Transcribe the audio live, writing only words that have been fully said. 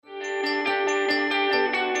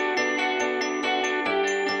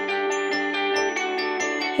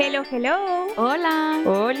Hello, hello. Hola.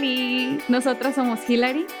 Oli, Nosotras somos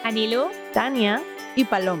Hilary, Anilu. Tania. y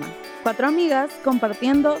Paloma, 4 amigas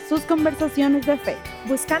compartiendo sus conversaciones de fe.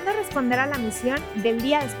 Buscando responder a la misión del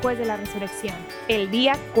día después de la resurrección, el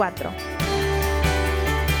día 4.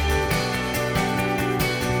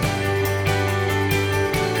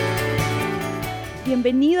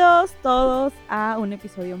 Bienvenidos todos a un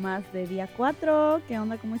episodio más de Día 4. ¿Qué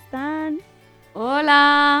onda? ¿Cómo están?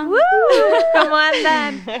 Hola. ¿Cómo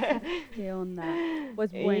andan? ¿Qué onda?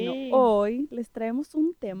 Pues bueno, Ey. hoy les traemos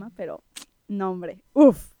un tema, pero no hombre,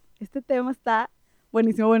 este tema está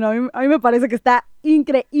buenísimo. Bueno, a mí me parece que está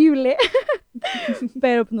increíble,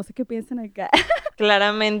 pero pues, no sé qué piensan acá.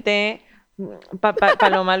 Claramente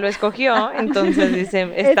Paloma lo escogió, entonces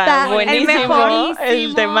dice, Está está el buenísimo, mejorísimo,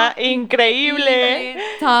 el tema increíble.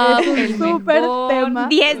 Top, Es un el súper mejor. tema.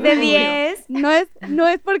 10 de 10. No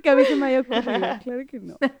es porque a mí se me haya ocurrido, claro que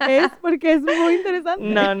no. Es porque es muy interesante.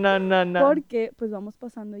 No. Porque pues vamos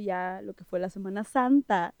pasando ya lo que fue la Semana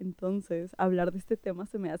Santa, entonces hablar de este tema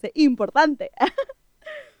se me hace importante.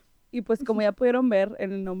 Y pues como ya pudieron ver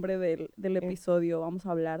en el nombre del episodio, vamos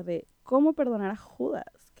a hablar de cómo perdonar a Judas.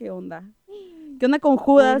 ¿Qué onda? ¿Qué onda con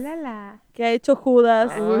Judas? Ulala. ¿Qué ha hecho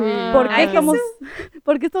Judas? Uy. ¿Por qué Ay,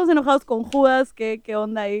 estamos enojados con Judas? ¿Qué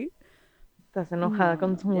onda ahí? Estás enojada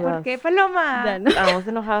con ya. Judas. ¿Por qué, Paloma? Ya no. Estamos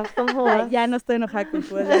enojadas con Judas. Ya no estoy enojada con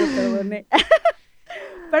Judas, ya lo perdoné.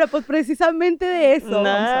 Pero pues precisamente de eso vamos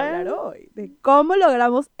a hablar hoy, de cómo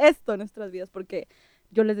logramos esto en nuestras vidas, porque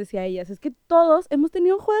yo les decía a ellas, es que todos hemos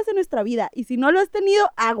tenido Judas en nuestra vida, y si no lo has tenido,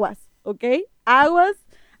 aguas, ¿ok? Aguas,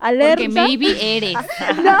 alerta. Porque maybe eres.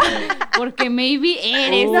 Porque maybe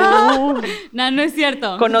eres. No es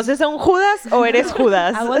cierto. ¿Conoces a un Judas o eres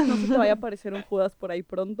Judas? Aguas, no se te vaya a aparecer un Judas por ahí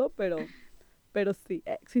pronto, pero sí,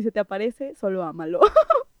 si se te aparece, solo ámalo.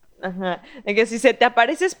 Ajá. De que si se te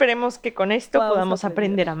aparece, esperemos que con esto podamos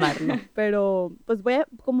aprender a amarlo. Pero pues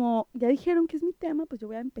como ya dijeron que es mi tema, pues yo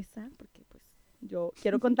voy a empezar, porque pues yo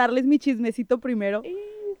quiero contarles mi chismecito primero.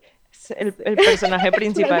 Es el personaje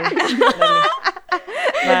principal.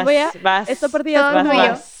 Les Vas. Esta partida Todo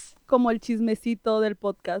es tuyo. como el chismecito del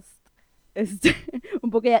podcast.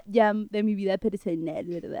 Un poco ya de mi vida personal,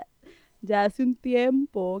 ¿verdad? Ya hace un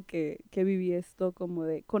tiempo que viví esto como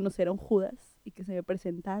de conocer a un Judas y que se me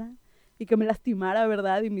presentara y que me lastimara,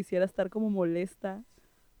 ¿verdad? Y me hiciera estar como molesta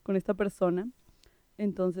con esta persona.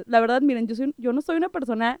 Entonces, la verdad, miren, yo no soy una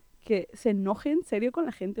persona que se enoje en serio con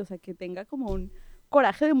la gente, o sea, que tenga como un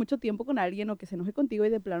coraje de mucho tiempo con alguien o que se enoje contigo y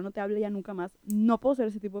de plano no te hable ya nunca más. No puedo ser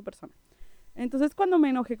ese tipo de persona. Entonces, cuando me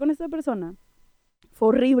enojé con esta persona, fue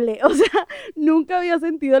horrible. O sea, nunca había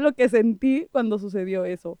sentido lo que sentí cuando sucedió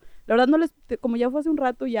eso. La verdad, como ya fue hace un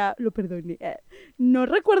rato, ya lo perdoné. No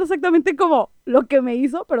recuerdo exactamente como lo que me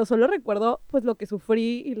hizo, pero solo recuerdo pues lo que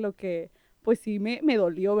sufrí y lo que pues sí me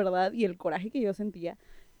dolió, ¿verdad? Y el coraje que yo sentía.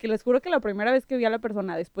 Que les juro que la primera vez que vi a la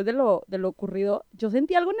persona después de lo ocurrido, yo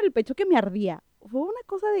sentí algo en el pecho que me ardía. Fue una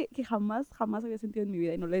cosa que jamás había sentido en mi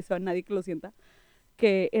vida y no le deseo a nadie que lo sienta.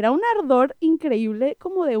 Que era un ardor increíble,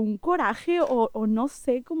 como de un coraje o no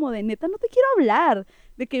sé, como de neta, no te quiero hablar,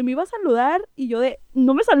 de que me iba a saludar y yo de,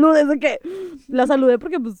 no me saludes, de que la saludé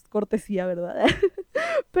porque pues cortesía, ¿verdad?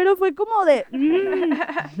 Pero fue como de,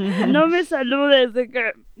 no me saludes, de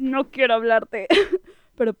que no quiero hablarte.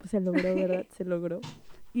 Pero pues se logró, ¿verdad? Se logró.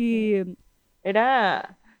 Y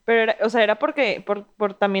Era porque,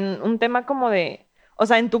 por también un tema como de, o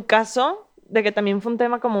sea, en tu caso, de que también fue un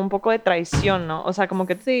tema como un poco de traición, ¿no? O sea, como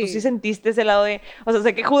que Sí. tú sí sentiste ese lado de, o sea,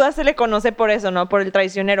 sé que Judas se le conoce por eso, ¿no? Por el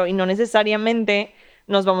traicionero, y no necesariamente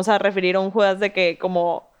nos vamos a referir a un Judas de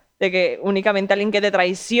que únicamente alguien que te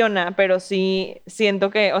traiciona, pero sí siento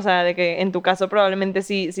que, o sea, de que en tu caso probablemente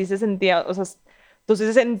sí se sentía, o sea, tú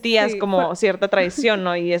sí sentías Sí, como cierta traición,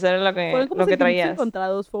 ¿no? Y eso era fueron como lo que sentimientos traías.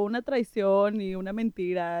 encontrados, fue una traición y una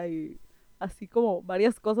mentira y así como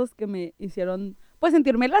varias cosas que me hicieron pues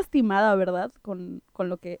sentirme lastimada, ¿verdad? Con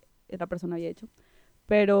lo que la persona había hecho.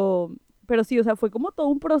 Pero sí, o sea, fue como todo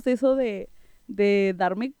un proceso de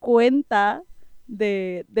darme cuenta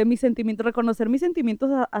de mis sentimientos, reconocer mis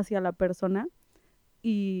sentimientos hacia la persona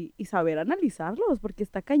y saber analizarlos, porque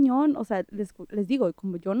está cañón. O sea, les digo,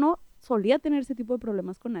 como yo no solía tener ese tipo de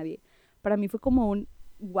problemas con nadie, para mí fue como un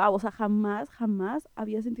wow, o sea, jamás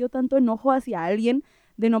había sentido tanto enojo hacia alguien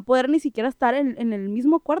de no poder ni siquiera estar en el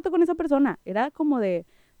mismo cuarto con esa persona. Era como de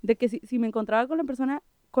que si me encontraba con la persona,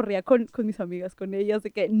 corría con mis amigas, con ellas,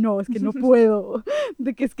 de que no, es que no puedo,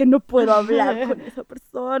 de que es que no puedo hablar con esa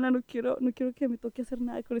persona, no quiero que me toque hacer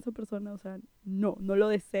nada con esa persona, o sea, no lo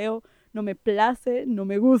deseo, no me place, no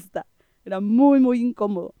me gusta. Era muy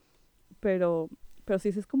incómodo. Pero sí,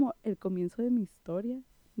 ese es como el comienzo de mi historia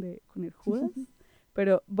con el Judas.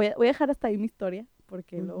 Pero voy a dejar hasta ahí mi historia,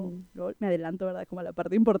 porque Ujú. luego me adelanto, ¿verdad? Como a la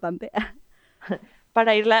parte importante.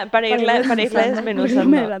 Para irla Porque desmenuzando.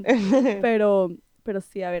 me adelanto. Pero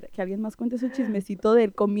sí, a ver, que alguien más cuente su chismecito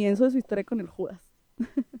del comienzo de su historia con el Judas.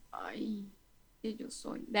 Ay, que yo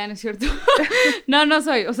soy. Ya, no es cierto. No, no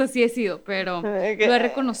soy. O sea, sí he sido, pero lo he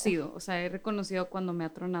reconocido. O sea, he reconocido cuando me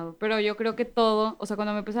ha tronado. Pero yo creo que todo, o sea,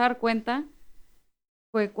 cuando me empecé a dar cuenta,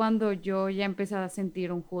 fue cuando yo ya empecé a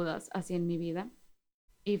sentir un Judas así en mi vida.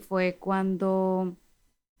 Y fue cuando,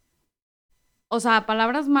 o sea,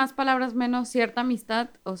 palabras más, palabras menos, cierta amistad,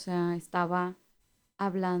 o sea, estaba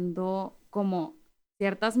hablando como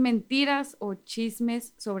ciertas mentiras o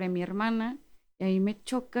chismes sobre mi hermana. Y a mí me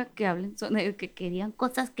choca que hablen de que querían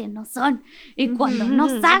cosas que no son y cuando no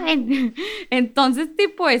saben. Entonces,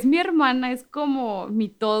 tipo, es mi hermana, es como mi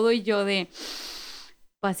todo y yo de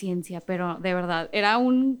paciencia, pero de verdad, era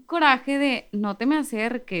un coraje de no te me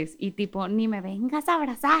acerques y tipo, ni me vengas a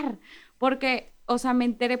abrazar, porque, o sea, me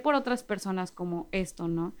enteré por otras personas como esto,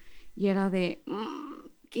 ¿no? Y era de,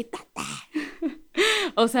 quítate.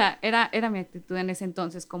 O sea, era mi actitud en ese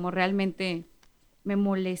entonces, como realmente me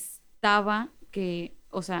molestaba que,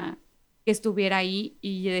 o sea, que estuviera ahí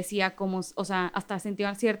y decía como, o sea, hasta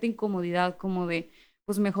sentía cierta incomodidad como de,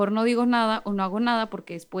 pues mejor no digo nada o no hago nada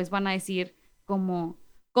porque después van a decir como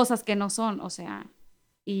cosas que no son, o sea,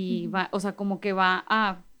 y va, o sea, como que van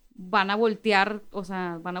a voltear, o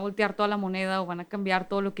sea, van a voltear toda la moneda o van a cambiar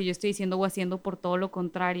todo lo que yo estoy diciendo o haciendo por todo lo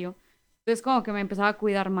contrario. Entonces como que me empezaba a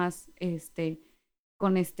cuidar más,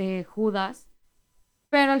 con este Judas,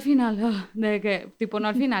 pero al final, de que, tipo, no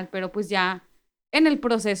al final, pero pues ya en el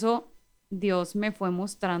proceso Dios me fue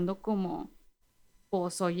mostrando como,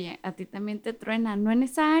 pues oye, a ti también te truena, no en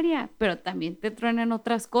esa área, pero también te truena en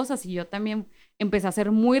otras cosas y yo también empecé a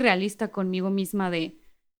ser muy realista conmigo misma de,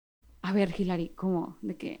 a ver, Hilary, como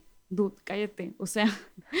de que, dude, cállate, o sea,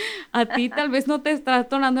 a ti tal vez no te estás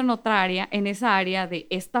tronando en otra área, en esa área de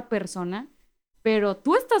esta persona, pero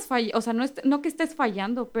tú estás fallando, o sea, no que estés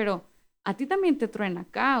fallando, pero a ti también te truena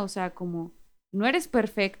acá, o sea, como no eres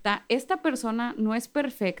perfecta, esta persona no es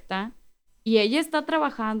perfecta y ella está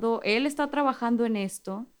trabajando, él está trabajando en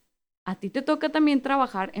esto, a ti te toca también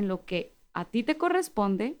trabajar en lo que a ti te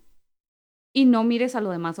corresponde y no mires a lo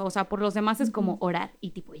demás, o sea, por los demás es como orar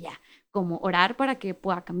y tipo ya, como orar para que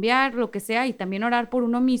pueda cambiar lo que sea y también orar por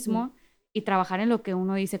uno mismo y trabajar en lo que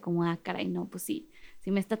uno dice como, caray, no, pues sí,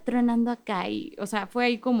 sí me está tronando acá y, o sea, fue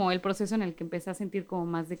ahí como el proceso en el que empecé a sentir como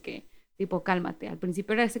más de que, tipo, cálmate, al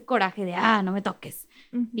principio era ese coraje de, no me toques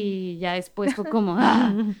y ya después fue como,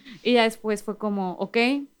 y ya después fue como, ok,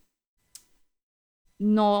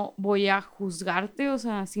 no voy a juzgarte, o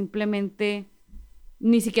sea, simplemente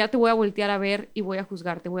ni siquiera te voy a voltear a ver y voy a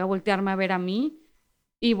juzgarte, voy a voltearme a ver a mí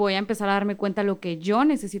y voy a empezar a darme cuenta de lo que yo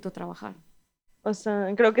necesito trabajar. O sea,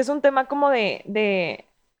 creo que es un tema como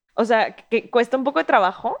o sea, que cuesta un poco de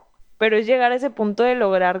trabajo, pero es llegar a ese punto de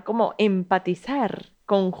lograr como empatizar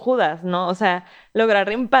con Judas, ¿no? O sea,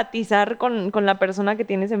 lograr empatizar con la persona que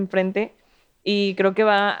tienes enfrente y creo que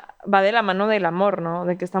va de la mano del amor, ¿no?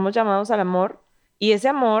 De que estamos llamados al amor y ese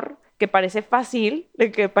amor que parece fácil,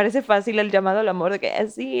 de que parece fácil el llamado al amor, de que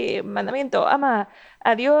sí, mandamiento, ama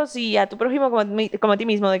a Dios y a tu prójimo como a ti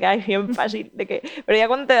mismo, de que ay, bien fácil, de que, pero ya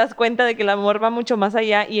cuando te das cuenta de que el amor va mucho más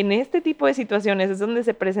allá y en este tipo de situaciones es donde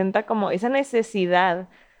se presenta como esa necesidad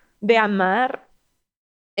de amar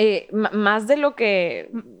más de lo que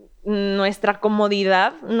nuestra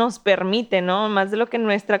comodidad nos permite, ¿no? Más de lo que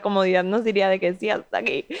nuestra comodidad nos diría de que sí, hasta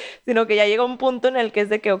aquí, sino que ya llega un punto en el que es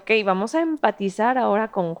de que, ok, vamos a empatizar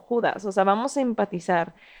ahora con Judas, o sea, vamos a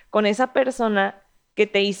empatizar con esa persona que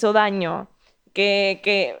te hizo daño,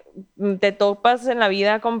 que te topas en la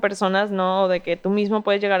vida con personas, ¿no? De que tú mismo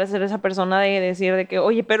puedes llegar a ser esa persona de decir de que,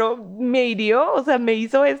 oye, pero me hirió, o sea, me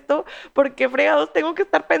hizo esto, ¿por qué fregados tengo que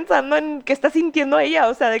estar pensando en qué está sintiendo ella?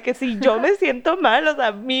 O sea, de que si yo me siento mal, o sea,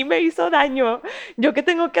 a mí me hizo daño, yo que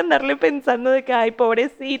tengo que andarle pensando de que, ay,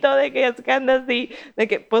 pobrecito, de que es que anda así, de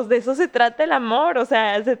que, pues de eso se trata el amor, o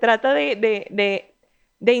sea, se trata de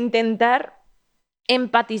intentar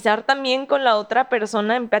empatizar también con la otra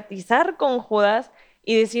persona, empatizar con Judas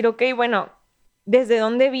y decir, ok, bueno, ¿desde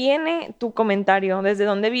dónde viene tu comentario? ¿Desde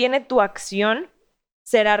dónde viene tu acción?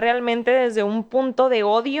 ¿Será realmente desde un punto de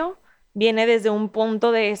odio? ¿Viene desde un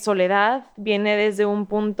punto de soledad? ¿Viene desde un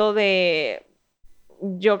punto de,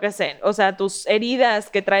 yo qué sé, o sea, tus heridas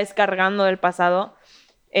que traes cargando del pasado?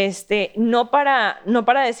 No para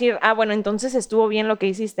decir, bueno, entonces estuvo bien lo que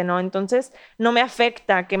hiciste, ¿no? Entonces no me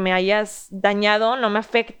afecta que me hayas dañado, no me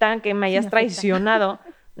afecta que me hayas traicionado,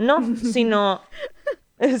 no, sino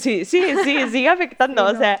Sí, sigue afectando.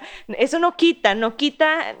 Sí, O sea, eso no quita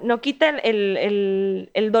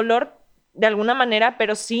el dolor de alguna manera,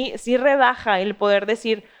 pero sí rebaja el poder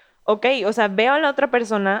decir, ok, o sea, veo a la otra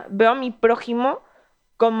persona, veo a mi prójimo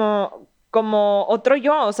como otro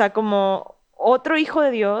yo, o sea, como otro hijo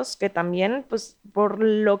de Dios que también, pues, por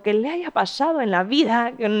lo que le haya pasado en la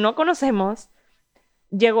vida, que no conocemos,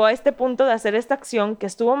 llegó a este punto de hacer esta acción que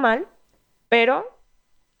estuvo mal, pero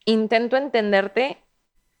intento entenderte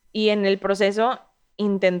y en el proceso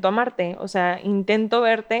intento amarte, o sea, intento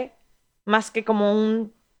verte más que como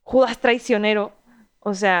un Judas traicionero,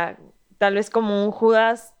 o sea, tal vez como un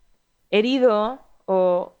Judas herido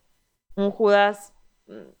o un Judas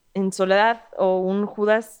en soledad o un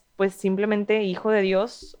Judas pues simplemente hijo de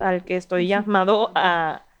Dios al que estoy llamado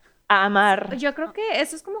a amar. Yo creo que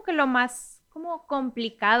eso es como que lo más como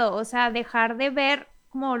complicado, o sea, dejar de ver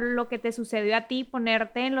como lo que te sucedió a ti,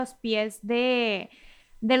 ponerte en los pies de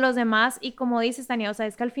los demás y como dices, Tania, o sea,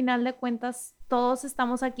 es que al final de cuentas todos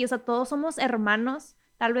estamos aquí, o sea, todos somos hermanos,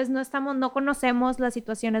 tal vez no conocemos las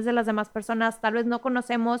situaciones de las demás personas, tal vez no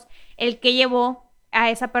conocemos el que llevó a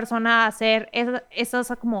esa persona a hacer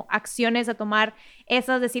esas como acciones, a tomar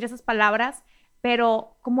decir esas palabras,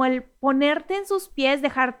 pero como el ponerte en sus pies,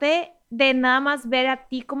 dejarte de nada más ver a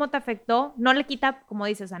ti cómo te afectó, no le quita, como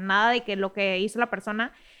dices, a nada de que lo que hizo la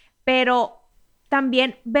persona, pero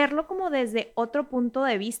también verlo como desde otro punto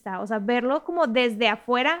de vista, o sea, verlo como desde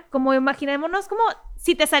afuera, como imaginémonos como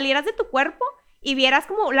si te salieras de tu cuerpo y vieras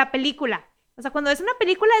como la película. O sea, cuando es una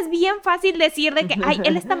película es bien fácil decir de que, ay,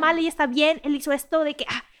 él está mal, ella está bien, él hizo esto, de que,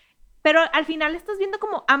 pero al final estás viendo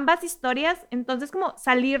como ambas historias, entonces como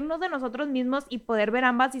salirnos de nosotros mismos y poder ver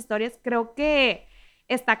ambas historias, creo que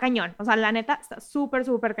está cañón. O sea, la neta, está súper,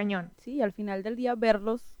 súper cañón. Sí, al final del día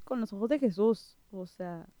verlos con los ojos de Jesús. O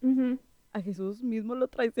sea, a Jesús mismo lo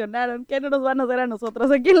traicionaron. ¿Qué no nos van a hacer a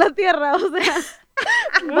nosotros aquí en la tierra? O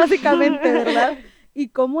sea, básicamente, ¿verdad? Y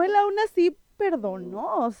cómo él aún así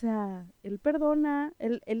perdonó. O sea, él perdona,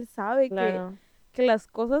 él sabe Claro. que las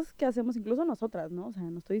cosas que hacemos, incluso nosotras, ¿no? O sea,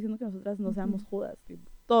 no estoy diciendo que nosotras no seamos Judas.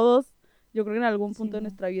 Todos, yo creo que en algún punto de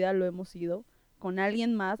nuestra vida lo hemos sido con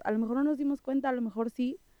alguien más. A lo mejor no nos dimos cuenta, a lo mejor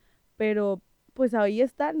sí, pero pues ahí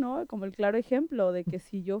está, ¿no? Como el claro ejemplo de que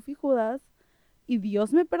si yo fui Judas y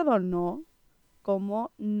Dios me perdonó, ¿cómo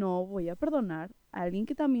no voy a perdonar a alguien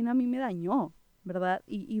que también a mí me dañó, ¿verdad?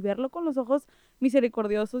 Y verlo con los ojos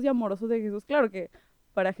misericordiosos y amorosos de Jesús. Claro que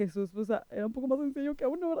para Jesús pues, era un poco más sencillo que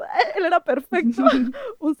uno, ¿verdad? Él era perfecto,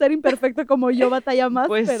 un ser imperfecto como yo batalla más,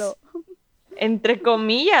 Pues, pero... entre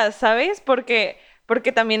comillas, ¿sabes? Porque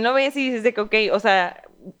también lo ves y dices de que, ok, o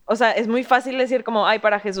sea, es muy fácil decir como, ay,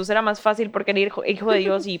 para Jesús era más fácil porque era hijo de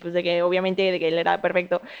Dios y pues de que obviamente de que él era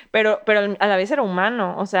perfecto, pero a la vez era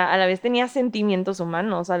humano, o sea, a la vez tenía sentimientos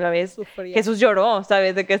humanos, a la vez Sufría. Jesús lloró,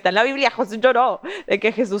 ¿sabes? De que está en la Biblia, Jesús lloró, de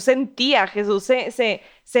que Jesús sentía, Jesús se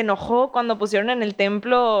enojó cuando pusieron en el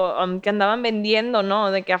templo que andaban vendiendo,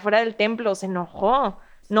 ¿no? De que afuera del templo se enojó.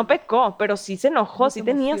 No pecó, pero sí se enojó, sí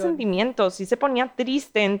tenía sentimientos, sí se ponía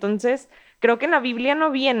triste. Entonces, creo que en la Biblia no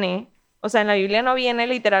viene, o sea, en la Biblia no viene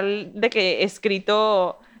literal de que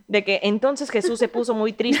escrito de que entonces Jesús se puso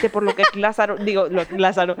muy triste por lo que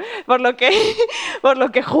por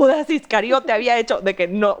lo que Judas Iscariote había hecho, de que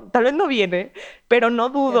no, tal vez no viene, pero no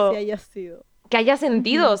dudo que así haya sido. Que haya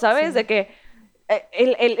sentido, ¿sabes? Sí. De que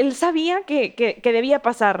él sabía que debía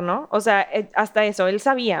pasar, ¿no? O sea, hasta eso, él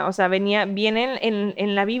sabía, o sea, viene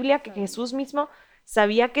en la Biblia que Jesús mismo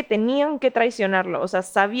sabía que tenían que traicionarlo, o sea,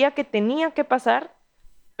 sabía que tenía que pasar,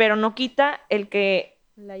 pero no quita el que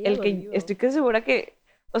estoy que segura que,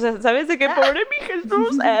 o sea, ¿sabes? De que pobre mi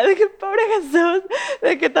Jesús, de que pobre Jesús,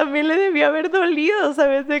 de que también le debía haber dolido,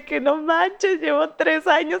 ¿sabes? De que no manches, llevo 3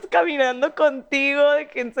 años caminando contigo, de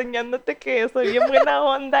que enseñándote que soy bien buena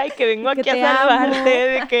onda y que vengo aquí a salvarte,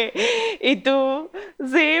 de que, y tú,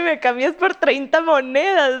 sí, me cambias por 30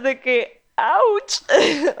 monedas, de que, ¡ouch!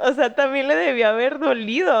 O sea, también le debía haber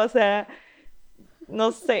dolido, o sea,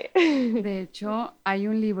 no sé. De hecho, hay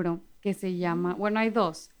un libro que se llama, bueno, hay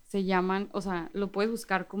 2, se llaman, o sea, lo puedes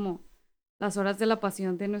buscar como Las horas de la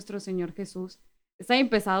pasión de nuestro Señor Jesús. Está bien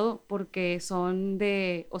pesado porque son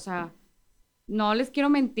de, o sea, no les quiero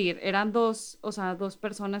mentir, eran 2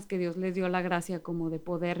 personas que Dios les dio la gracia como de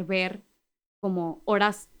poder ver como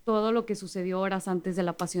horas, todo lo que sucedió horas antes de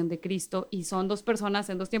la pasión de Cristo, y son 2 personas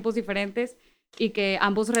en 2 tiempos diferentes y que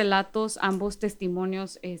ambos relatos, ambos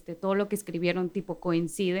testimonios, todo lo que escribieron tipo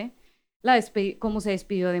coincide. Cómo se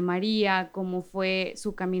despidió de María, cómo fue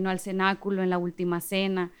su camino al cenáculo en la última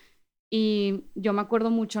cena. Y yo me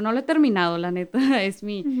acuerdo mucho, no lo he terminado, la neta,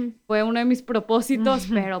 fue uno de mis propósitos,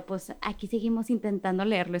 pero pues aquí seguimos intentando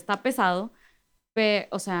leerlo. Está pesado,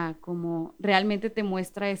 o sea, como realmente te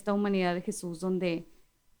muestra esta humanidad de Jesús donde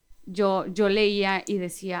yo leía y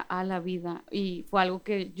decía, a la vida, y fue algo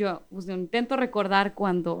que yo pues, intento recordar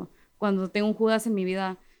cuando tengo un Judas en mi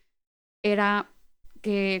vida, era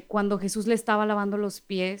que cuando Jesús le estaba lavando los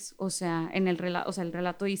pies, o sea, el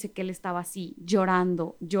relato dice que él estaba así,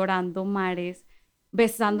 llorando mares,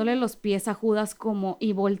 besándole los pies a Judas como,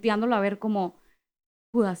 y volteándolo a ver como,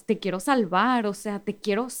 Judas, te quiero salvar, o sea, te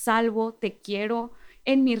quiero salvo, te quiero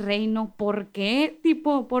en mi reino, ¿por qué?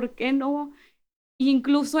 Tipo, ¿por qué no?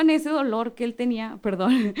 Incluso en ese dolor que él tenía,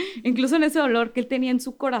 perdón, incluso en ese dolor que él tenía en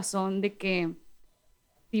su corazón de que,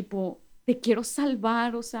 tipo, te quiero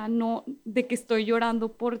salvar, o sea, no, de que estoy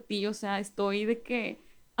llorando por ti, o sea, estoy de que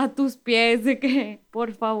a tus pies, de que,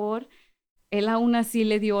 por favor, él aún así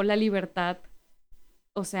le dio la libertad,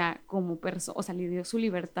 o sea, como persona, o sea, le dio su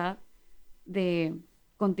libertad de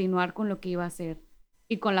continuar con lo que iba a hacer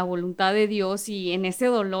y con la voluntad de Dios y en ese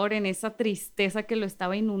dolor, en esa tristeza que lo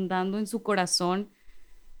estaba inundando en su corazón,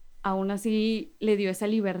 aún así le dio esa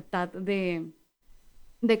libertad de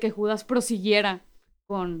que Judas prosiguiera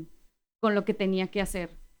con, con lo que tenía que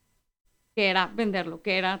hacer, que era venderlo,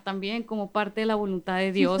 que era también como parte de la voluntad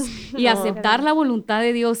de Dios y aceptar la voluntad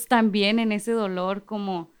de Dios también en ese dolor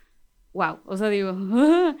como, wow, o sea, digo,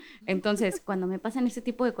 entonces cuando me pasan ese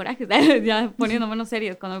tipo de corajes, ya poniéndonos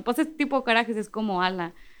serios, cuando me pasa ese tipo de corajes es como,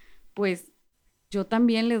 ala, pues yo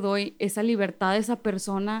también le doy esa libertad a esa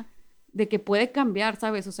persona de que puede cambiar,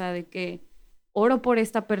 ¿sabes? O sea, de que oro por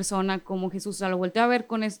esta persona como Jesús, o sea, lo volteo a ver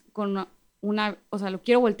con o sea, lo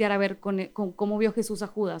quiero voltear a ver con cómo vio Jesús a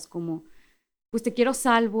Judas, como, pues te quiero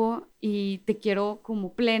salvo y te quiero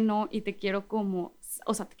como pleno y te quiero como,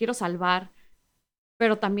 o sea, te quiero salvar,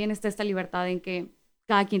 pero también está esta libertad en que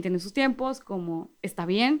cada quien tiene sus tiempos, como está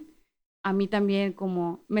bien, a mí también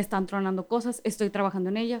como me están tronando cosas, estoy trabajando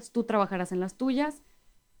en ellas, tú trabajarás en las tuyas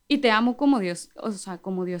y te amo como Dios, o sea,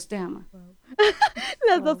 como Dios te ama. Wow.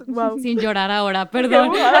 Las dos, wow. Sin llorar ahora,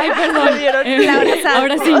 perdón. Ay, perdón. me dieron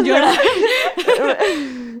Ahora sin llorar.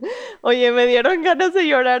 Oye, me dieron ganas de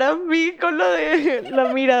llorar a mí con lo de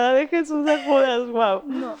la mirada de Jesús a Judas, wow.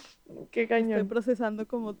 No. Qué Estoy cañón. procesando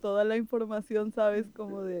como toda la información, ¿sabes?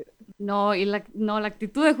 Como de... No, la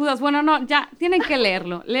actitud de Judas, bueno, no, ya, tienen que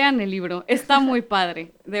leerlo, lean el libro, está muy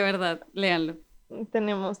padre, de verdad, léanlo.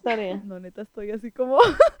 Tenemos tarea. No, neta, estoy así como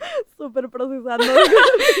súper procesando.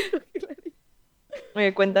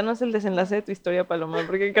 Oye, cuéntanos el desenlace de tu historia, Paloma,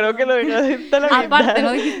 porque creo que lo dejaste a la mitad. Aparte,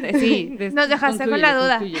 no dijiste, sí. Nos dejaste con la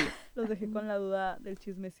duda. Los dejé con la duda del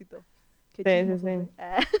chismecito. Qué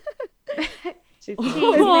Sí,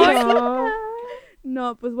 chismoso sí, soy. sí.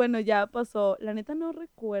 No, pues bueno, ya pasó. La neta no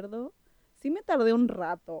recuerdo. Sí me tardé un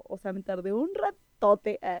rato, o sea, me tardé un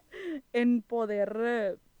ratote en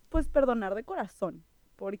poder, pues, perdonar de corazón.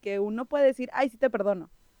 Porque uno puede decir, ay, sí te perdono.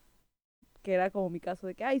 Que era como mi caso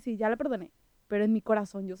de que, ay, sí, ya la perdoné. Pero en mi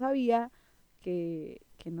corazón yo sabía que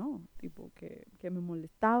no, tipo, que me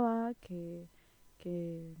molestaba, que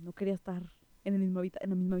no quería estar en la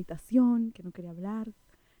misma habitación, que no quería hablar,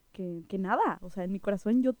 que nada. O sea, en mi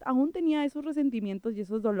corazón yo aún tenía esos resentimientos y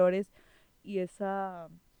esos dolores y esa,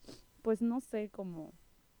 pues no sé, como,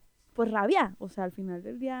 pues rabia. O sea, al final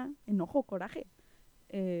del día, enojo, coraje.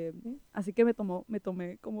 Así que me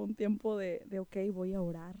tomé como un tiempo de ok, voy a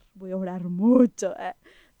orar mucho,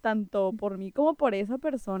 tanto por mí como por esa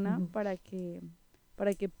persona, para que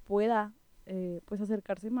pueda, pues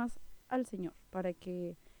acercarse más al Señor, para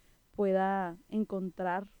que pueda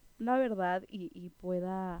encontrar la verdad y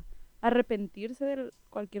pueda arrepentirse de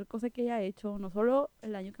cualquier cosa que haya hecho, no solo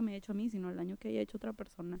el daño que me haya hecho a mí, sino el daño que haya hecho otra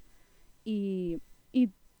persona. Y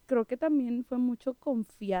creo que también fue mucho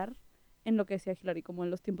confiar en lo que decía Hilary, como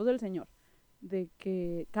en los tiempos del Señor, de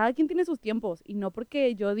que cada quien tiene sus tiempos y no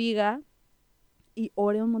porque yo diga y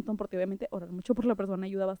ore un montón, porque obviamente orar mucho por la persona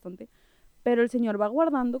ayuda bastante, pero el Señor va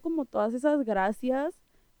guardando como todas esas gracias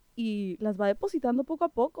y las va depositando poco a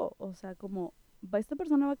poco, o sea, como esta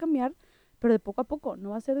persona va a cambiar, pero de poco a poco,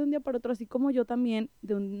 no va a ser de un día para otro, así como yo también,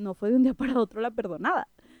 no fue de un día para otro la perdonada.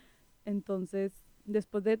 Entonces,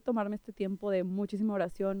 después de tomarme este tiempo de muchísima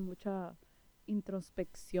oración, mucha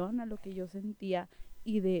introspección a lo que yo sentía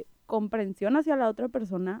y de comprensión hacia la otra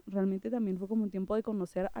persona, realmente también fue como un tiempo de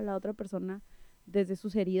conocer a la otra persona desde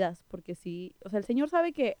sus heridas, porque sí, o sea, el Señor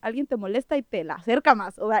sabe que alguien te molesta y te la acerca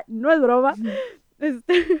más, o sea, no es broma.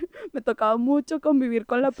 Me tocaba mucho convivir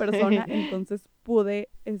con la persona, entonces pude,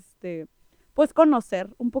 pues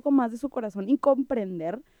conocer un poco más de su corazón y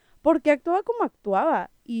comprender por qué actuaba como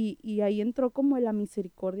actuaba, y ahí entró como la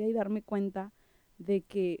misericordia y darme cuenta de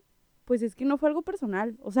que pues es que no fue algo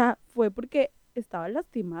personal, o sea, fue porque estaba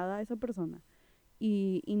lastimada esa persona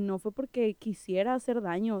y no fue porque quisiera hacer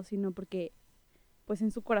daño, sino porque pues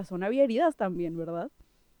en su corazón había heridas también, ¿verdad?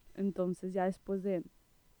 Entonces ya después de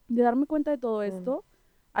darme cuenta de todo esto,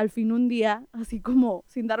 al fin un día, así como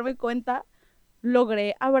sin darme cuenta,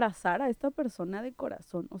 logré abrazar a esta persona de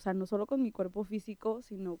corazón. O sea, no solo con mi cuerpo físico,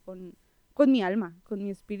 sino con mi alma, con mi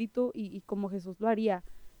espíritu y como Jesús lo haría.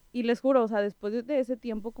 Y les juro, o sea, después de ese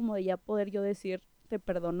tiempo como de ya poder yo decir, te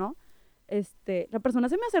perdono, la persona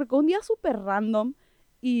se me acercó un día súper random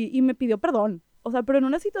y me pidió perdón. O sea, pero en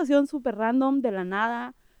una situación súper random, de la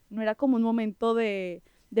nada, no era como un momento de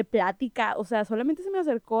plática, o sea, solamente se me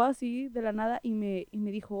acercó así de la nada y me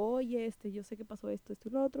dijo, oye, yo sé que pasó esto y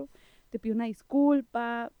lo otro, te pido una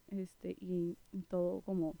disculpa, y todo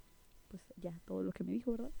como, pues ya, todo lo que me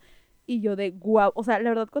dijo, ¿verdad? Y yo de guau, o sea, la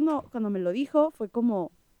verdad cuando me lo dijo fue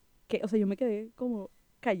como que, o sea, yo me quedé como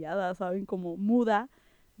callada, ¿saben? Como muda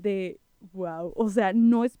de wow, o sea,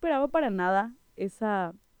 no esperaba para nada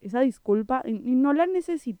esa disculpa y no la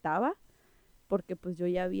necesitaba porque pues yo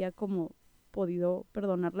ya había como podido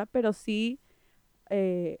perdonarla, pero sí,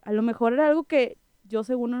 a lo mejor era algo que yo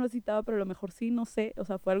según no necesitaba, pero a lo mejor sí, no sé, o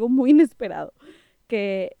sea, fue algo muy inesperado,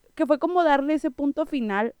 que fue como darle ese punto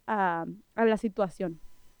final a la situación.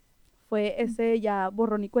 Fue ese ya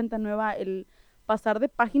borrón y cuenta nueva, el pasar de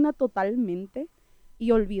página totalmente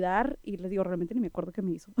y olvidar, y les digo, realmente ni me acuerdo qué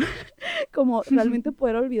me hizo, como realmente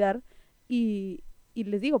poder olvidar y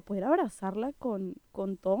les digo, poder abrazarla con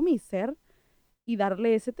todo mi ser y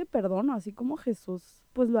darle ese te perdono, así como Jesús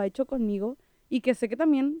pues lo ha hecho conmigo y que sé que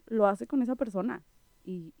también lo hace con esa persona.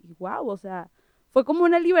 Y wow, o sea, fue como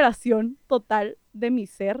una liberación total de mi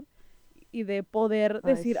ser y de poder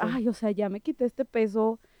decir, sí. ay, o sea, ya me quité este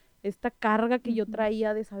peso, esta carga que yo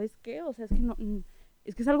traía de, ¿sabes qué? O sea, es que no,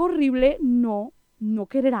 es que es algo horrible no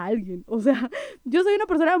querer a alguien. O sea, yo soy una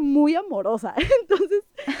persona muy amorosa, entonces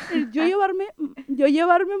yo llevarme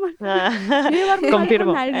mal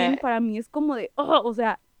con alguien para mí es como de, o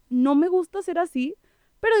sea, no me gusta ser así,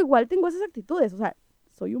 pero igual tengo esas actitudes, o sea,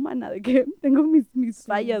 soy humana, de que tengo mis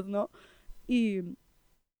fallas, ¿no? Y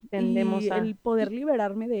el poder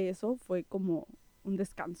liberarme de eso fue como un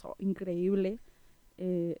descanso increíble.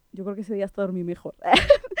 Yo creo que ese día hasta dormí mejor.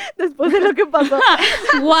 Después de lo que pasó.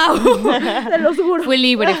 ¡Wow! Te lo juro. Fui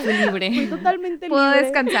libre. Fui totalmente Puedo libre.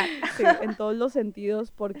 descansar. Sí, en todos los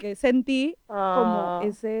sentidos, porque sentí como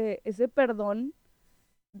ese perdón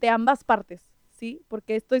de ambas partes, ¿sí?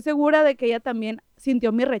 Porque estoy segura de que ella también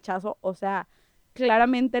sintió mi rechazo, o sea,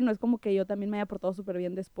 claramente no es como que yo también me haya portado súper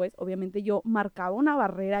bien después, obviamente yo marcaba una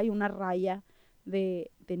barrera y una raya de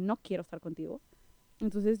no quiero estar contigo.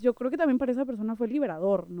 Entonces yo creo que también para esa persona fue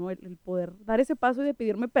liberador, ¿no? El poder dar ese paso y de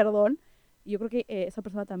pedirme perdón. Y yo creo que esa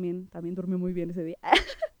persona también durmió muy bien ese día.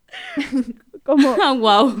 Como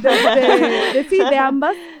wow. de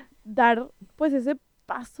ambas dar pues ese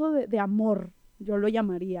paso de amor, yo lo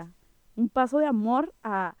llamaría. Un paso de amor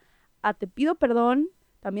a te pido perdón,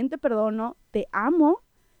 también te perdono, te amo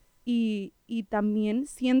y también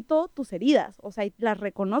siento tus heridas. O sea, y las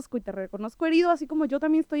reconozco y te reconozco herido, así como yo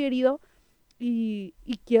también estoy herido. Y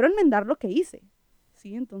quiero enmendar lo que hice,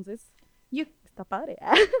 ¿sí? Entonces, está padre.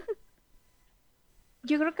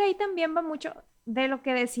 Yo creo que ahí también va mucho de lo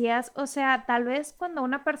que decías, o sea, tal vez cuando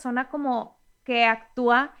una persona como que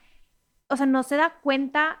actúa, o sea, no se da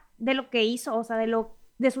cuenta de lo que hizo, o sea,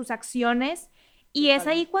 de sus acciones. Y es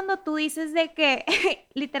ahí cuando tú dices de que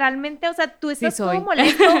literalmente, o sea, tú estás todo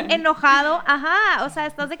molesto, enojado, ajá, o sea,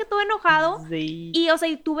 estás de que todo enojado y, o sea,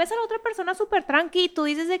 y tú ves a la otra persona súper tranqui y tú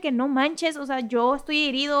dices de que no manches, o sea, yo estoy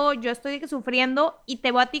herido, yo estoy de que sufriendo y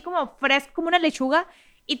te veo a ti como fresco como una lechuga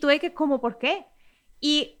y tú de que como, ¿por qué?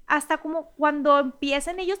 Y hasta como cuando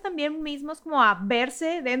empiezan ellos también mismos como a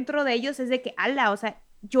verse dentro de ellos es de que, ala, o sea,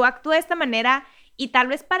 yo actúo de esta manera y tal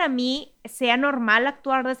vez para mí sea normal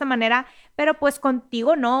actuar de esta manera, pero pues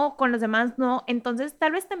contigo no, con los demás no. Entonces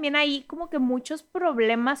tal vez también hay como que muchos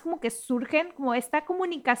problemas como que surgen, como esta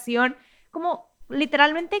comunicación, como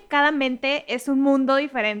literalmente cada mente es un mundo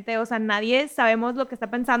diferente, o sea, nadie sabemos lo que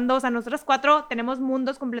está pensando, o sea, nosotros cuatro tenemos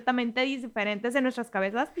mundos completamente diferentes en nuestras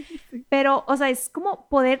cabezas, pero, o sea, es como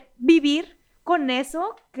poder vivir con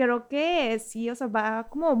eso, creo que sí, o sea, va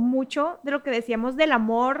como mucho de lo que decíamos del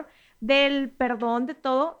amor, del perdón, de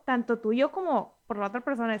todo, tanto tuyo como por la otra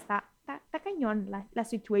persona, está cañón la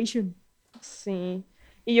situation. Sí,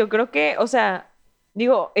 y yo creo que, o sea,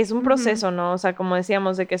 digo, es un proceso, ¿no? O sea, como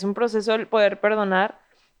decíamos, de que es un proceso el poder perdonar,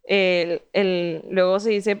 luego se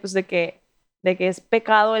dice, pues, de que es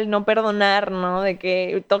pecado el no perdonar, ¿no? De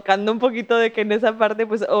que, tocando un poquito de que en esa parte,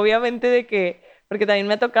 pues, obviamente de que porque también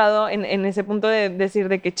me ha tocado en ese punto de decir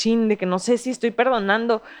de que de que no sé si estoy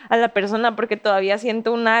perdonando a la persona porque todavía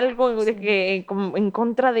siento un algo de que como en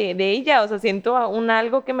contra de ella, o sea, siento un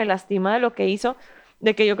algo que me lastima de lo que hizo,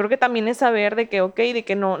 de que yo creo que también es saber de que, ok, de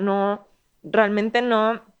que no, realmente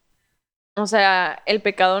no, o sea, el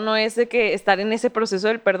pecado no es de que estar en ese proceso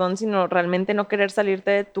del perdón, sino realmente no querer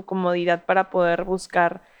salirte de tu comodidad para poder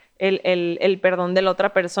buscar el perdón de la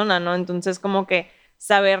otra persona, ¿no? Entonces, como que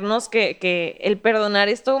sabernos que el perdonar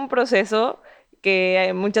es todo un proceso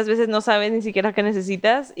que muchas veces no sabes ni siquiera qué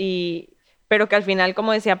necesitas, pero que al final,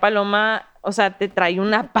 como decía Paloma, o sea, te trae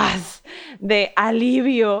una paz de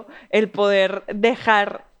alivio el poder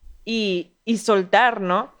dejar y soltar,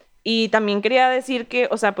 ¿no? Y también quería decir que,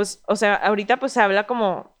 o sea, pues, o sea, ahorita pues se habla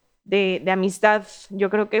como de amistad. Yo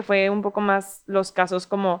creo que fue un poco más los casos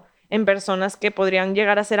como en personas que podrían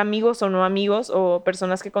llegar a ser amigos o no amigos, o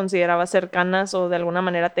personas que considerabas cercanas o de alguna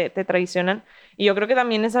manera te traicionan. Y yo creo que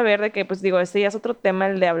también es saber de que, pues digo, este ya es otro tema,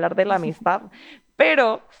 el de hablar de la amistad,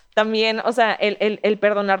 pero también, o sea, el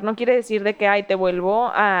perdonar no quiere decir de que, ay, te vuelvo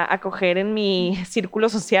a coger en mi círculo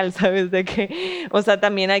social, ¿sabes? De que, o sea,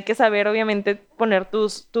 también hay que saber, obviamente, poner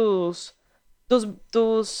tus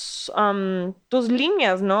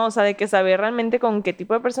líneas, ¿no? O sea, de que saber realmente con qué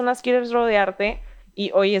tipo de personas quieres rodearte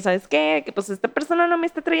y, oye, ¿sabes qué? Que pues esta persona no me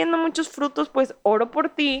está trayendo muchos frutos, pues oro por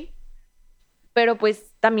ti, pero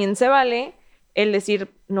pues también se vale el decir,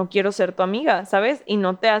 no quiero ser tu amiga, ¿sabes? Y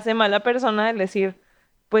no te hace mala persona el decir,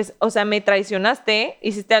 pues, o sea, me traicionaste,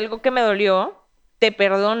 hiciste algo que me dolió, te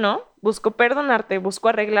perdono, busco perdonarte, busco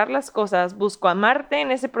arreglar las cosas, busco amarte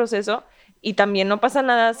en ese proceso y también no pasa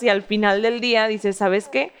nada si al final del día dices, ¿sabes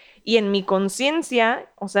qué? Y en mi conciencia,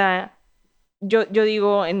 o sea, yo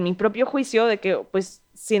digo en mi propio juicio de que pues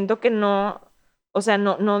siento que no, o sea,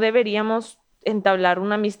 no deberíamos entablar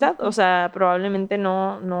una amistad, o sea, probablemente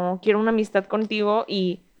no quiero una amistad contigo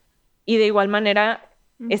y de igual manera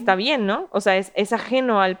está bien, ¿no? O sea, es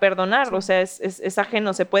ajeno al perdonar, Sí. o sea, es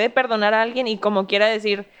ajeno, se puede perdonar a alguien y como quiera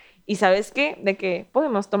decir, ¿y sabes qué? De que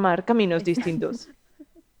podemos tomar caminos distintos.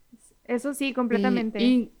 Eso sí, Sí, completamente.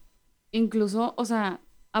 y incluso, o sea,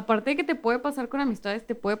 aparte de que te puede pasar con amistades,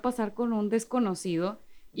 te puede pasar con un desconocido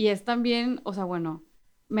y es también, o sea, bueno,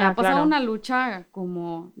 me Ah, ha pasado claro. una lucha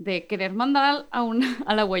como de querer mandar a una,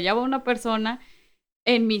 a la guayaba a una persona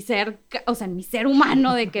en mi ser, o sea, en mi ser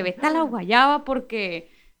humano, de que vete a la guayaba porque,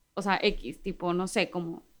 o sea, X, tipo, no sé,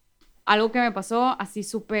 como algo que me pasó así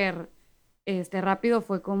súper, rápido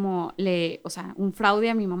fue como o sea, un fraude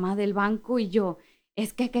a mi mamá del banco y yo,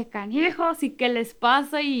 es que qué canijos y qué les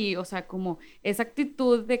pasa y, o sea, como esa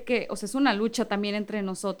actitud de que, o sea, es una lucha también entre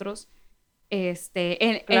nosotros,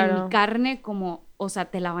 en mi Claro. carne como, o sea,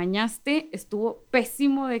 te la bañaste, estuvo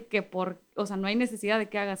pésimo de que o sea, no hay necesidad de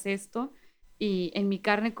que hagas esto y en mi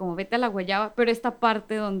carne como vete a la guayaba, pero esta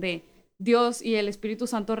parte donde Dios y el Espíritu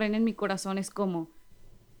Santo reina en mi corazón es como,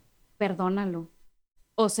 perdónalo.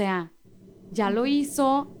 O sea, ya lo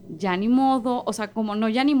hizo, ya ni modo, o sea, como no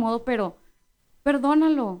ya ni modo, pero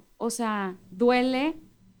perdónalo. O sea, duele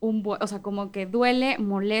o sea, como que duele,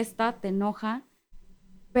 molesta, te enoja,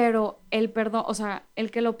 pero el perdón, o sea, el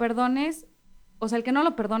que lo perdones, o sea, el que no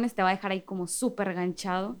lo perdones te va a dejar ahí como súper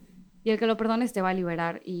ganchado y el que lo perdones te va a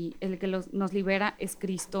liberar y el que nos libera es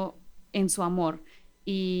Cristo en su amor.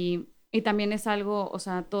 Y también es algo, o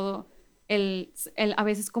sea, todo, a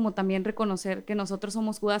veces como también reconocer que nosotros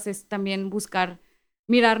somos Judas es también buscar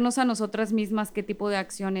mirarnos a nosotras mismas qué tipo de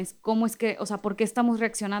acciones, cómo es que, o sea, por qué estamos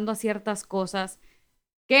reaccionando a ciertas cosas,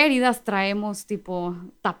 qué heridas traemos tipo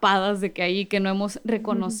tapadas de que ahí que no hemos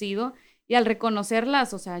reconocido y al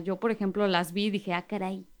reconocerlas, o sea, yo por ejemplo las vi y dije, ah,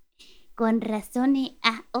 caray, con razón,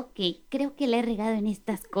 ok, creo que le he regado en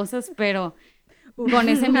estas cosas, pero con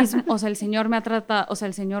ese mismo, o sea, el Señor me ha tratado, o sea,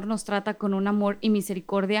 el Señor nos trata con un amor y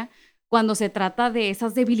misericordia cuando se trata de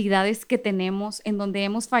esas debilidades que tenemos, en donde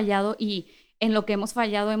hemos fallado y en lo que hemos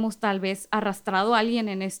fallado hemos tal vez arrastrado a alguien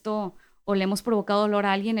en esto o le hemos provocado dolor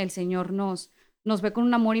a alguien, el Señor nos ve con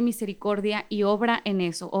un amor y misericordia y obra en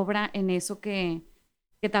eso que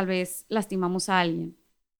tal vez lastimamos a alguien.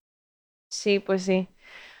 Sí, pues sí.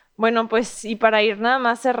 Bueno, pues y para ir nada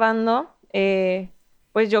más cerrando,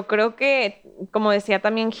 pues yo creo que, como decía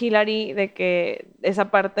también Hilary, de que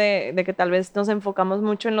esa parte de que tal vez nos enfocamos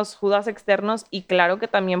mucho en los Judas externos y claro que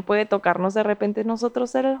también puede tocarnos de repente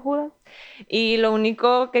nosotros ser el Judas. Y lo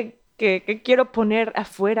único que quiero poner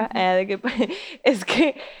afuera es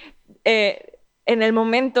que en el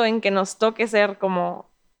momento en que nos toque ser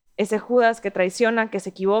como ese Judas que traiciona, que se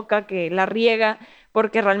equivoca, que la riega,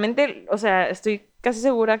 porque realmente, o sea, estoy casi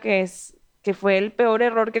segura que es que fue el peor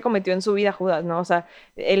error que cometió en su vida Judas, ¿no? O sea,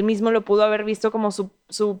 él mismo lo pudo haber visto como su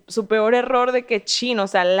peor error de que o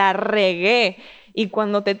sea, la regué. Y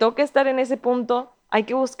cuando te toque estar en ese punto, hay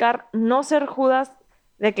que buscar no ser Judas,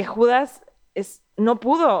 de que Judas no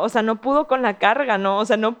pudo, o sea, no pudo con la carga, ¿no? O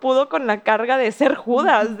sea, no pudo con la carga de ser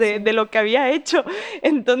Judas, de lo que había hecho.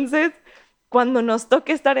 Entonces, cuando nos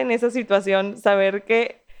toque estar en esa situación, saber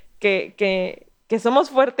que somos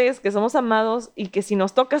fuertes, que somos amados y que si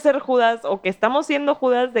nos toca ser Judas o que estamos siendo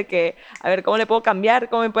Judas, de que, a ver, ¿cómo le puedo cambiar?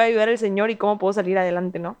 ¿Cómo me puede ayudar el Señor? ¿Y cómo puedo salir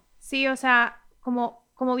adelante, no? Sí, o sea, como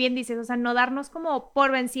bien dices, o sea, no darnos como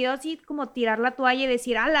por vencidos y como tirar la toalla y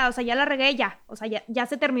decir, ala, o sea, ya la regué, ya, o sea, ya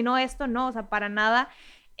se terminó esto, no, o sea, para nada.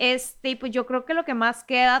 Y pues yo creo que lo que más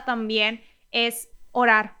queda también es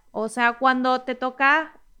orar, o sea, cuando te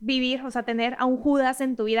toca vivir, o sea, tener a un Judas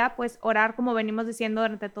en tu vida, pues orar, como venimos diciendo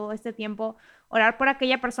durante todo este tiempo, orar por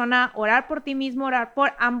aquella persona, orar por ti mismo, orar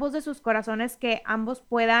por ambos de sus corazones, que ambos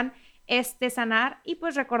puedan sanar y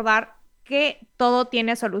pues recordar que todo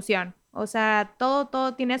tiene solución. O sea,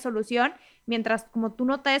 todo tiene solución mientras como tú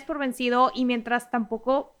no te des por vencido y mientras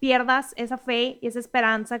tampoco pierdas esa fe y esa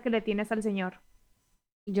esperanza que le tienes al Señor.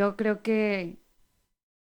 Yo creo que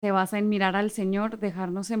se basa en mirar al Señor,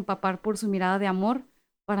 dejarnos empapar por su mirada de amor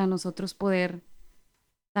para nosotros poder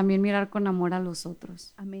también mirar con amor a los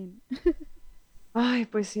otros. Amén. Ay,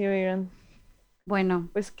 pues sí, oigan. Bueno.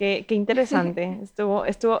 Pues qué interesante.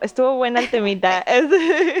 Estuvo buena el temita.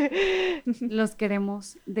 Los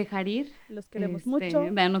queremos dejar ir. Los queremos mucho.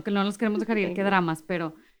 No, que no los queremos dejar ir, qué dramas,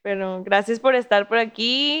 pero gracias por estar por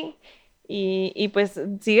aquí. Y pues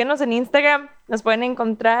síguenos en Instagram. Nos pueden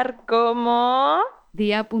encontrar como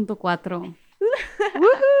Día.4.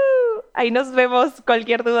 Ahí nos vemos.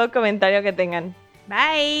 Cualquier duda o comentario que tengan.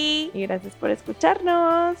 Bye. Y gracias por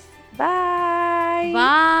escucharnos. Bye.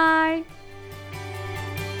 Bye.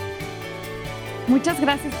 Muchas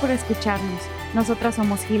gracias por escucharnos. Nosotras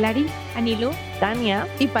somos Hilary, Anilu, Tania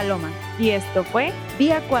y Paloma. Y esto fue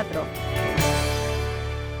Día 4.